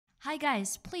Hi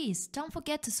guys, please don't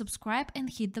forget to subscribe and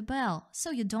hit the bell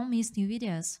so you don't miss new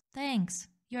videos. Thanks,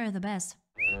 you're the best.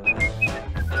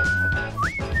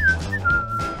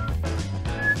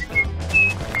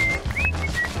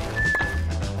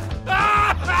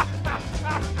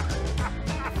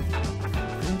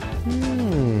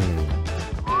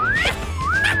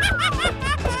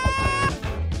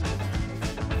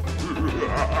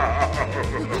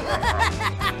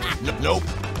 Nope,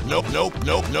 nope, nope,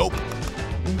 nope, nope.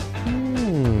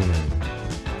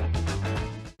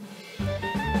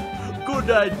 Good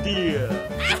idea.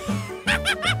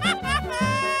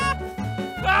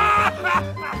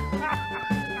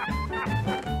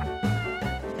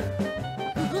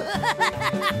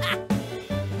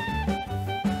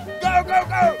 Go, go,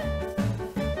 go!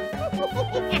 Go, go,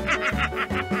 go!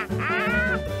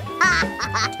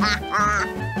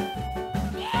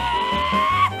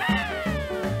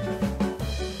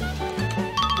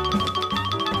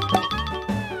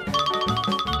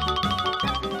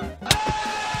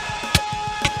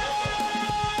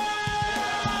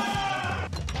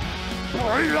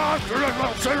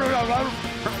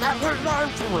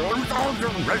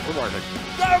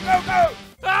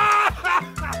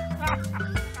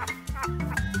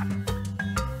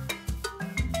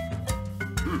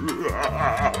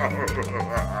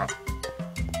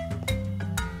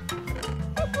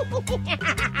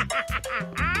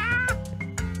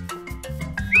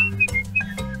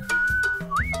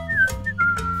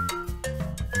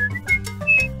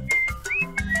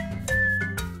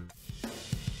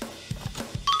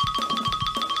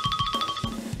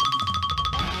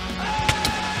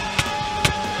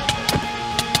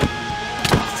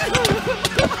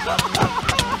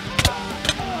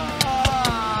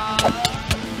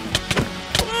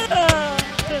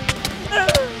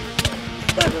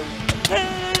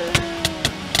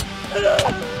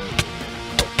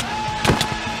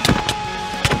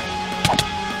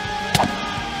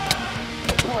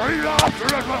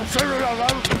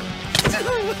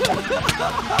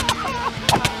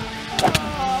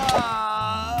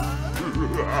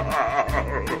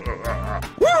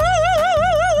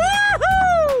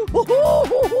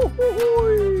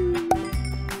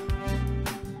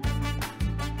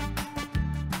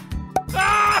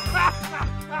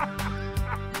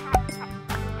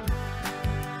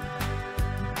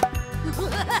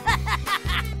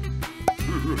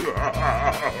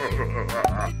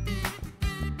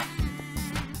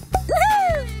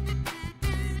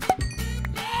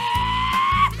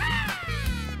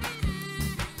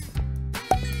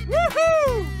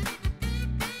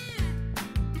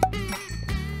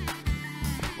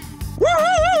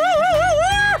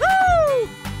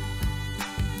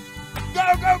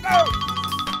 Go, go, go!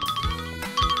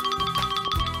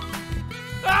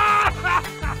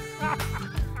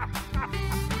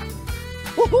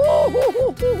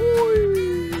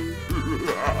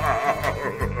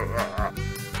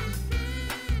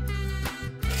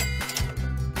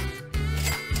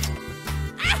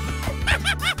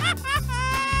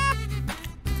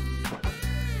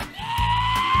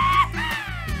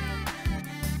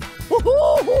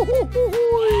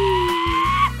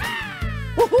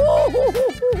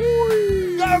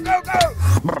 Go, go, go!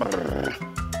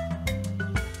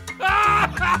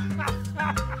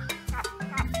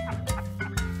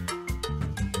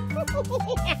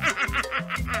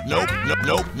 Nope, nope,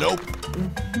 nope, nope.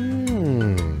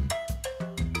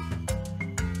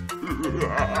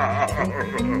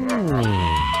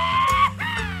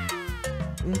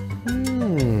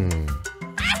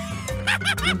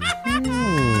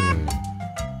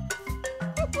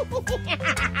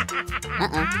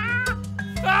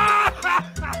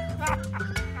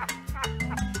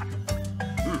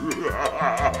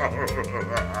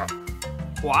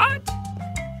 What?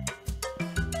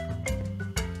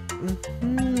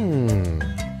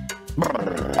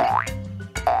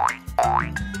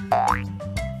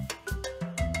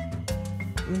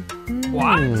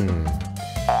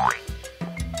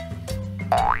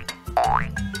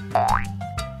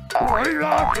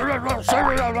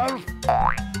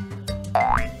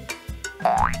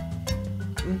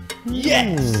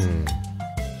 Yes!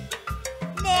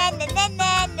 Na na na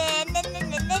na na na na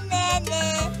na na na.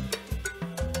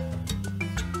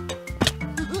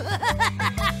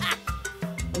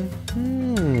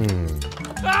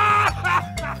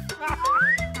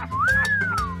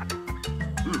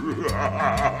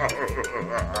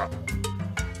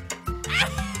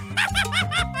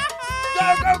 Go,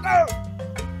 go, go!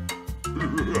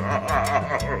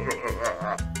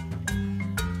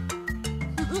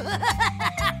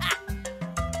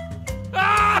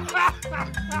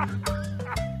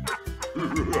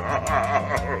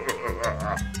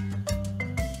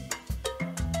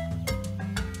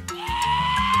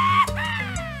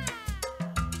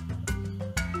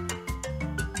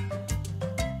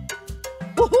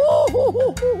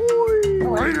 Go, go,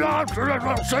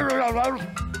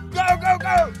 go!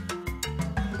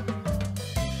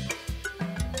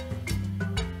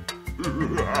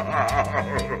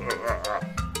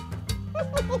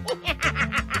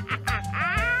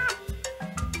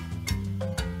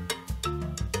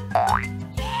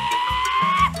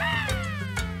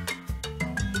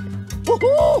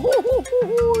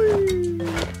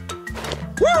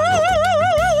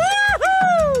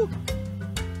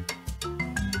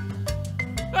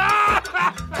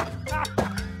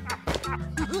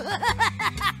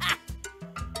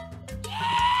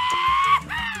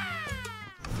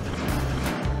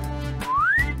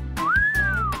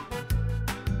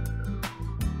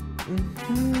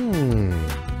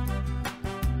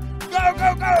 Go,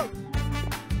 go, go!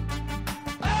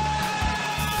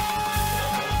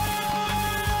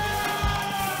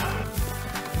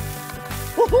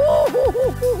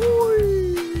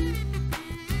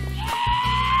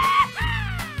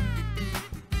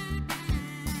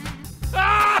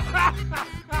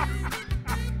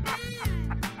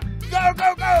 Go,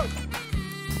 go, go!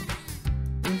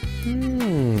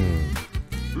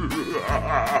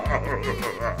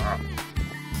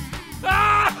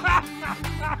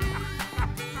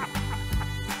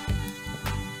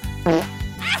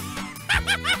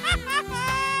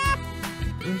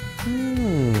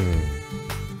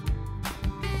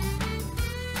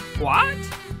 What?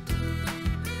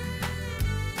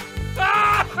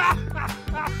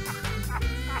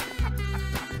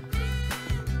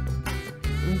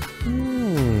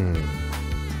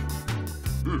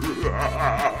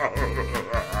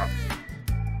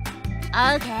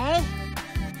 Okay.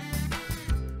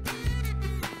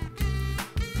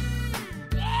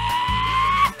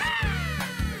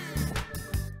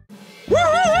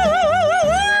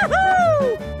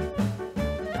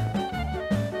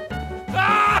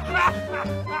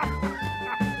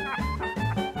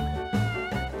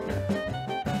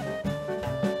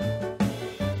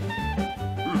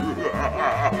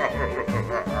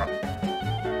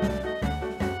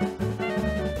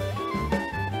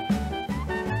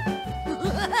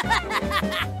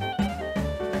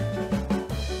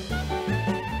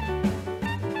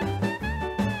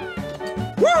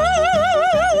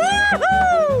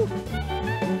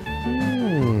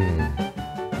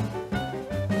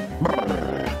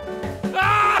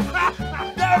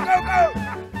 Go, go, go!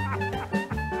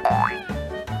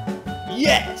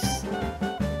 Yes!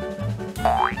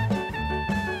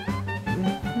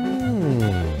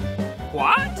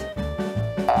 What?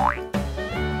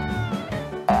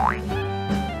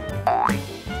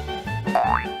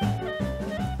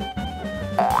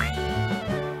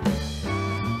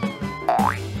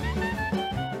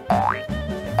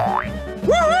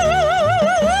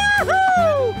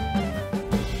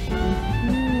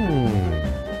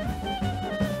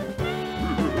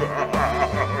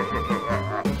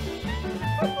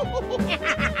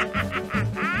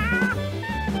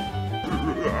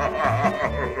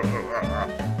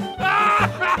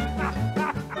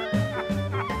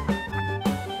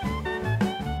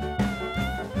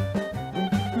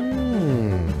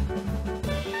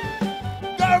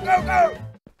 Go, go, go!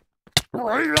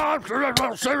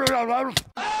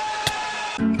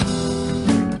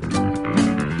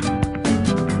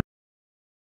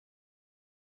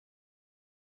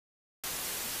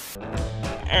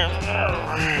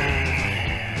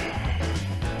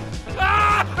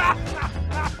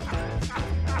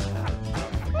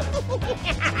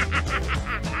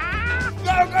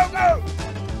 Go, go, go!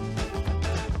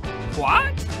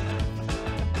 What?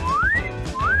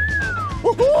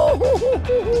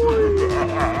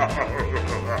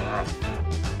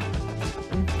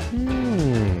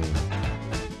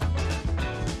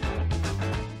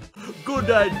 Good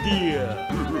idea.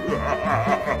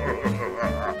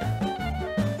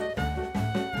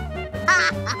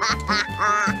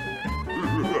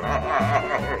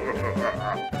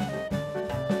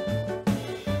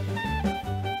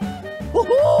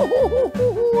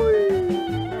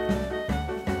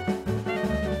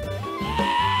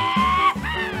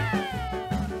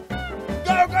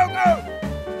 Go, go, go!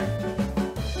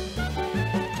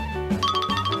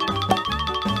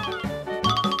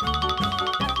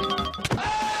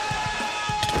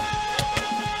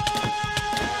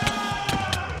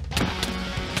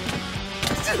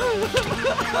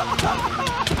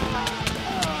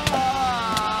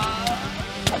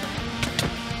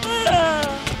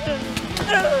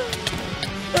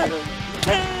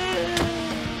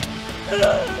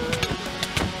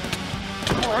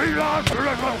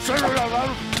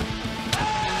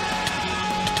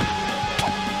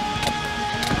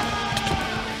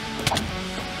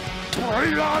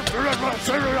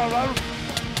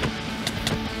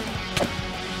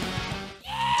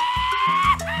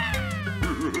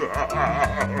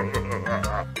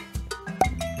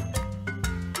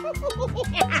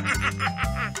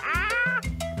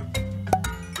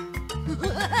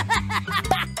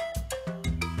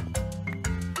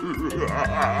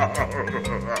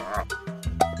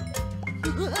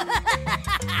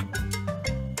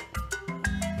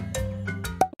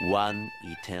 One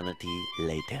eternity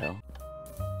later.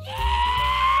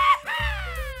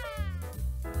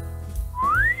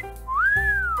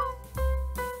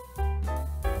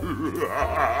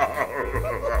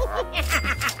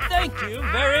 Thank you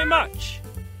very much.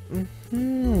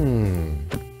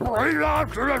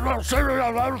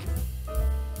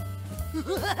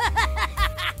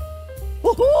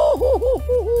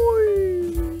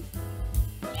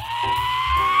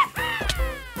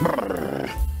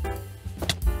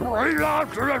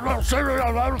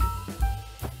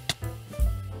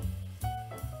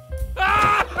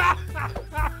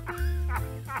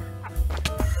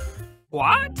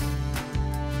 What?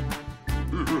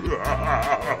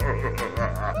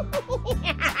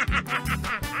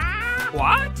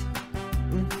 What?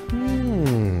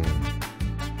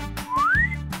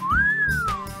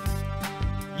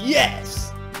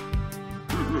 Yes!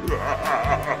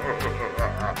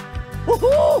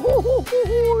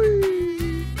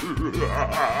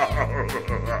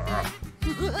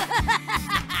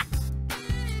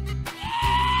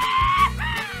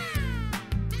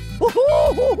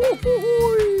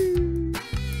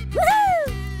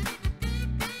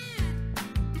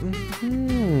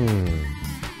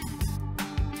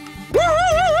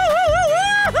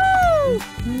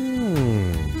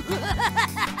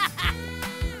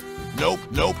 Nope,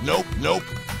 nope, nope, nope.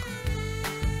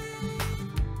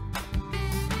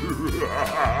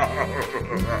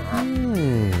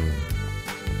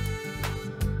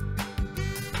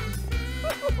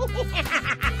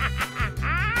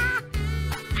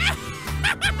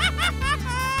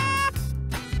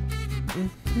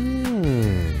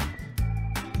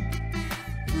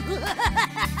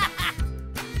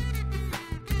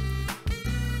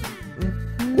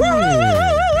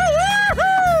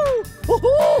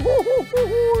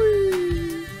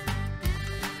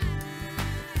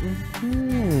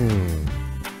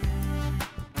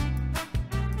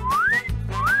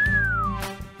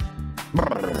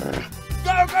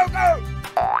 Go, go, go!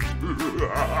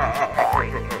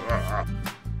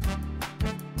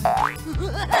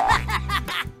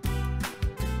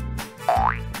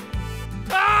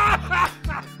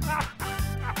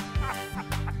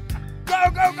 Go,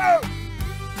 go, go!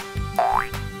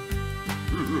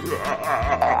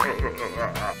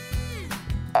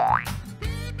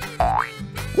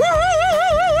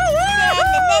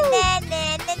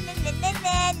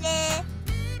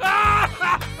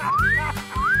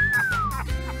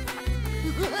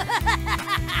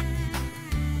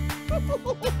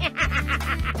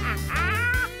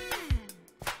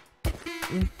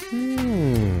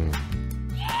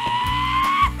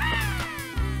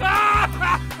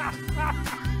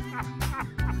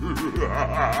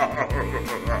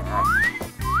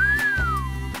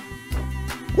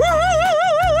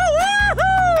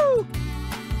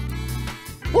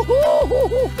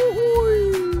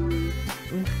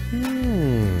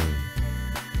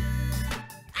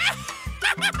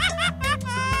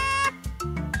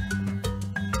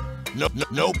 Nope,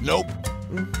 nope, nope, nope.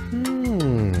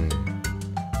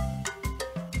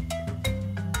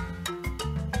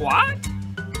 What?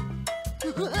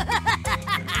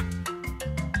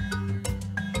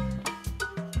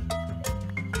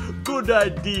 Good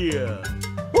idea.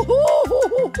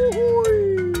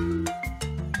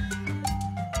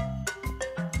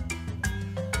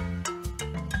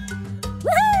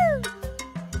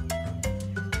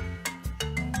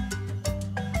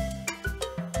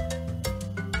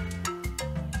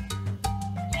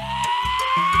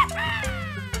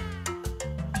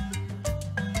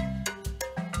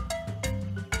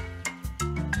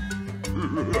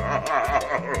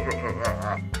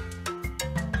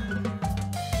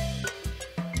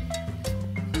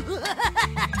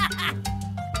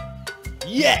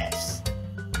 Yes!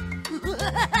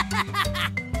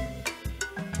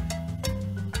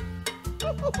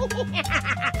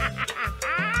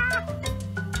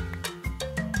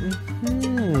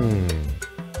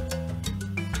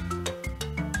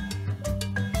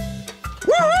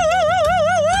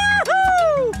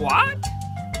 What?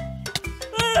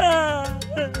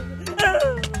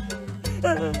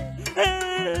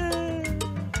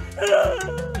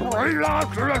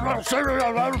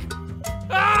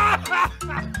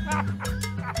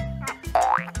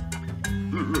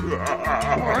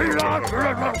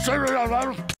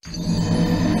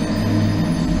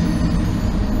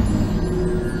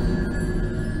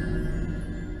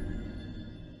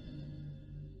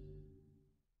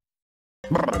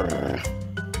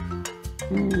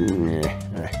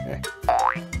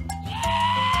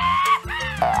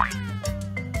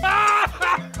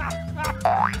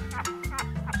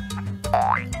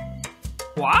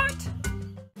 What?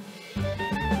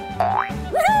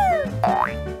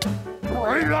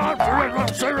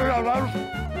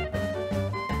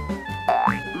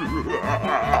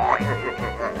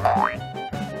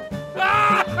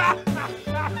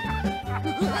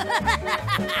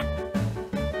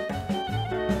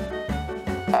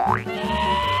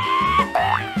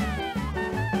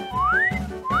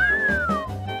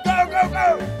 Go, go, go!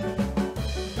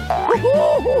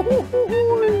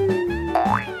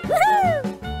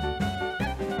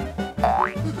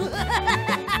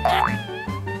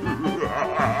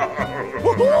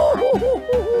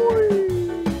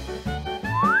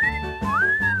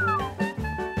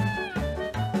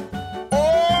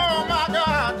 Oh my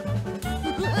God!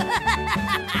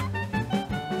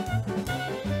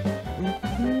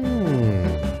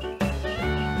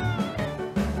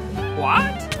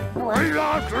 What?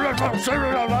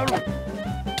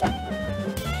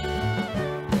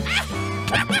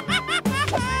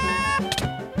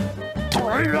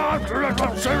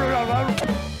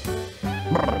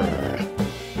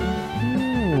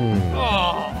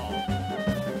 Oh.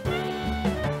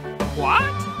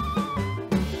 What?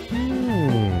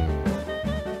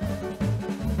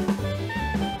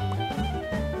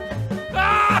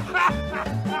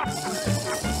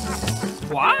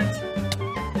 What?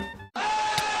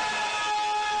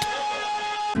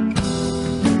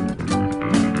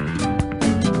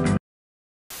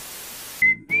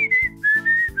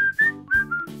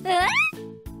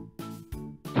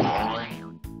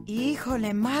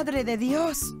 ¡Híjole, madre de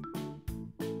Dios!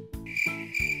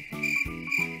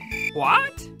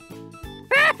 What?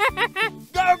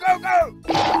 Go, go, go!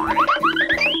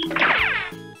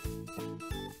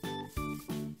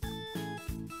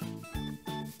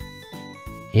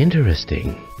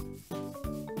 Interesting.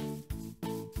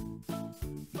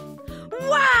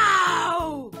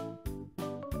 ¡Wow!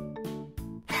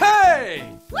 Hey!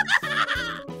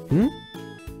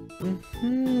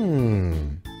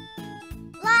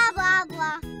 Blah, blah,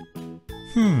 blah.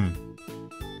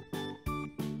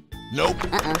 Nope.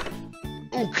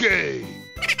 Okay.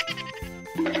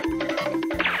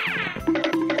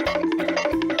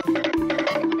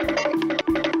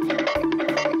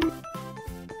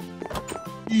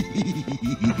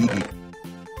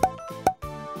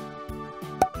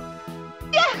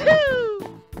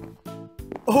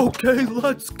 Okay,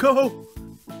 let's go!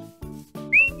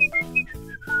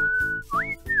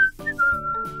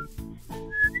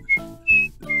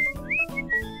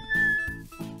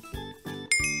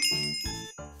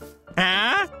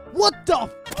 Huh? What the?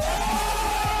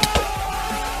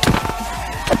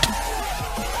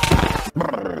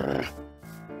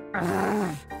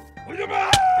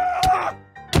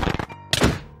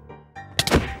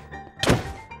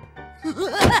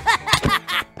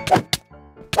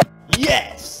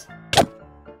 Yes.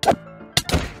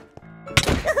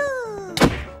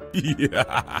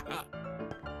 Yeah.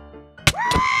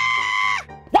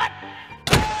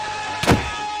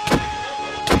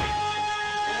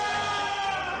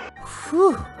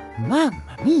 Whew,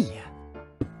 mamma mia!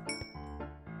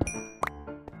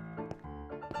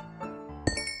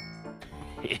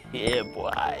 Yeah,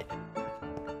 boy.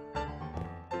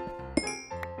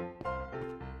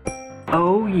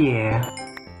 Oh, yeah.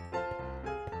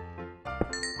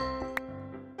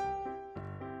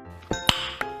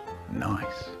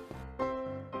 Nice.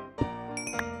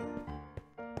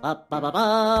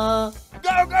 Ba-ba-ba-ba.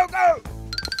 Go, go, go!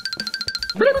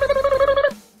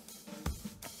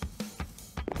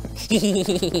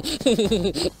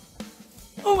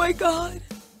 Oh my God!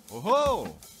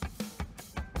 Oh-ho.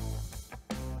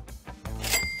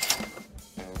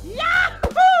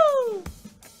 Yahoo!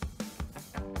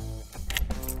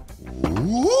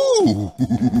 Ooh.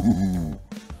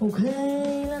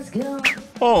 Okay, let's go.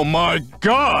 Oh my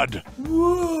God!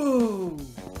 Whoa!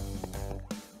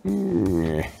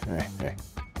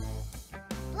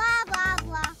 Blah, blah,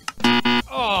 blah.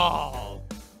 Oh.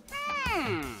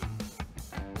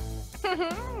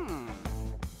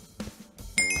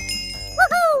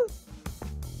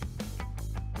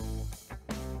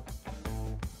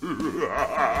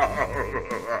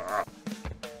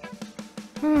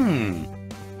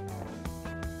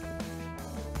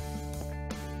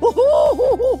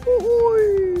 Woohoo!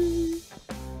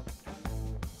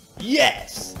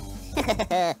 Yes.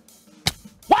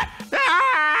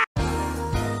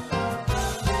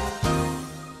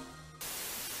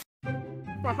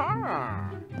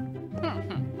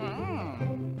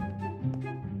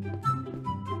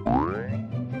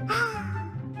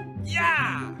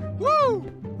 Yeah! Woo.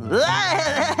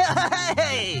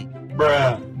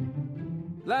 Bruh.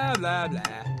 Blah, blah, blah.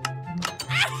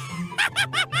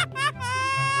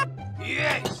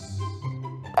 Yes!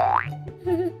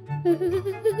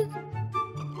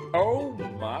 Oh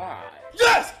my.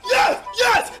 Yes! Yes!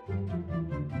 Yes!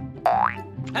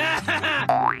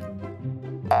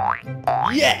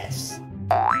 Yes!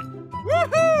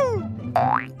 Woohoo!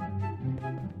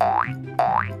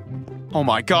 Oh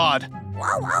my god.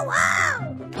 Wow, wow, wow!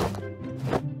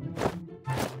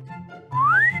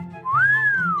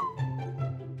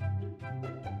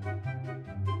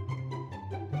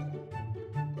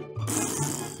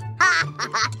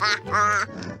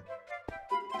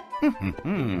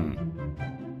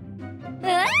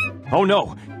 Oh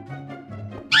no.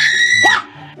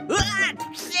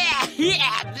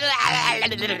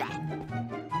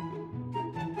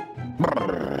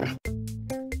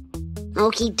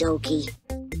 Okie dokie.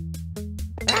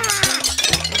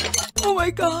 Oh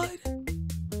my god.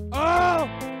 Oh!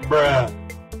 Bruh.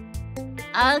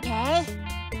 Okay.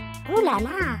 Ooh la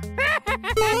la.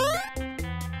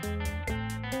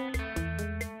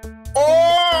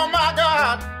 Oh my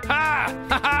god. Ha!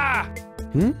 Ha ha!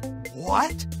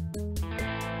 What?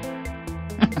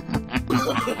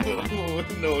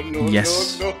 no,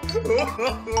 Yes. no.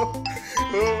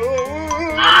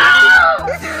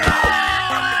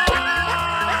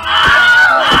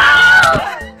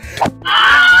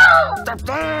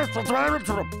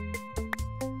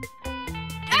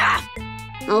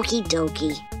 Okie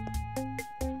dokie.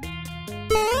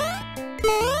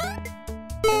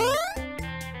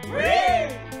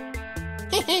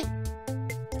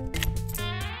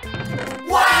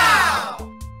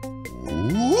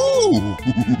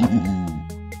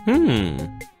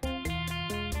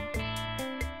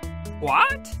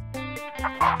 What?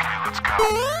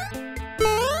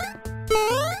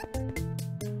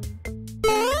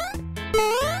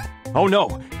 Oh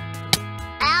no.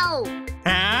 Ow!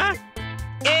 Huh?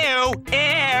 Ew!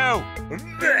 Ew!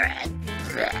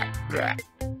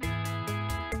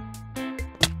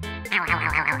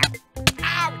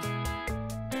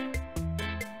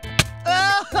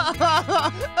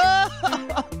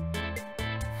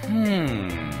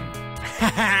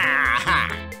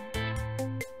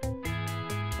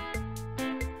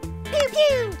 Pew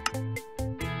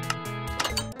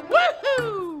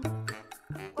pew!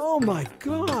 Oh my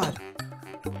god.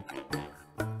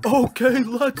 Okay,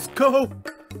 let's go.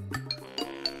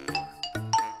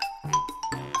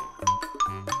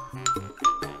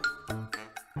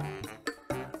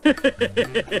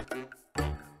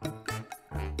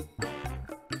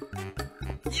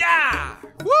 Yeah!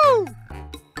 Woo!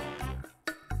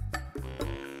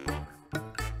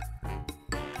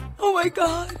 Oh my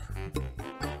god.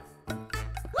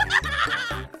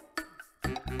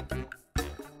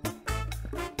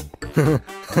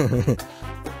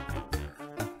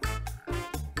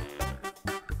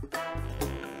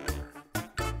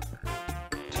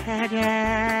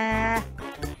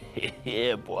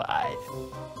 Yeah, boy.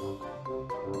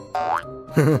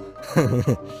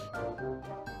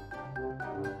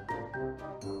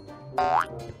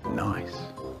 Nice.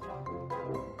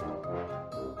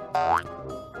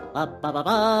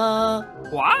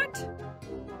 What?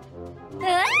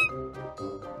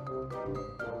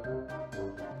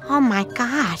 Oh my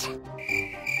god.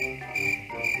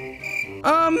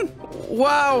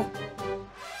 Wow.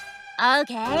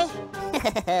 Okay.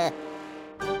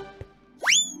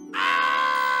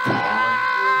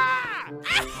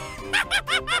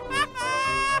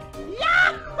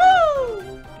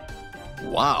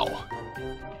 Wow.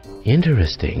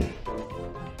 Interesting.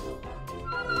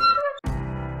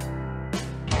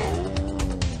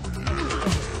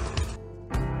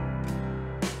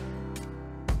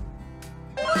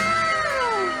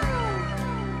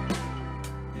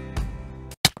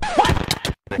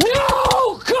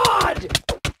 No! God!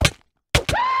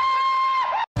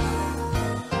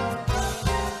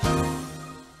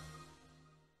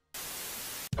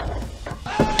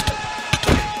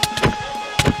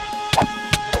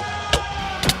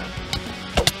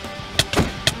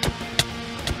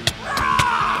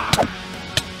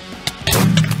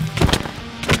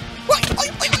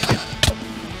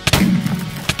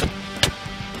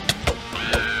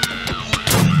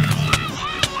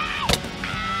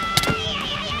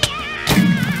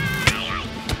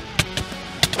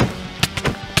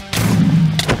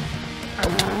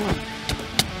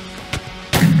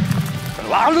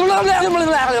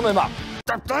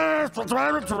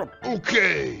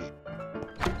 Okay.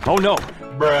 Oh no.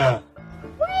 Bruh.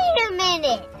 Wait a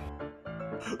minute.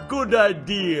 Good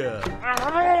idea.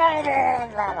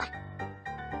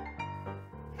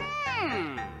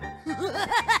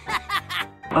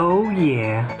 Oh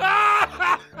yeah.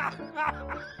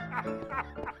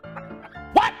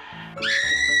 What?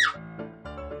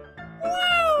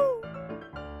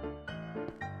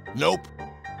 Nope.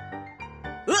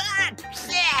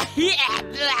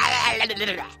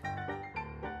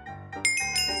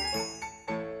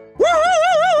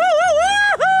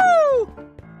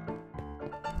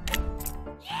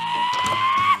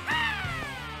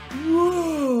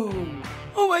 Whoa!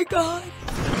 Oh my god!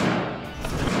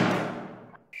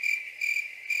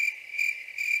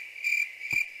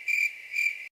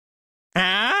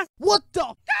 Huh? What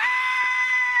the?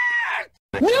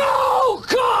 No,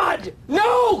 God!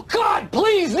 No, God, please!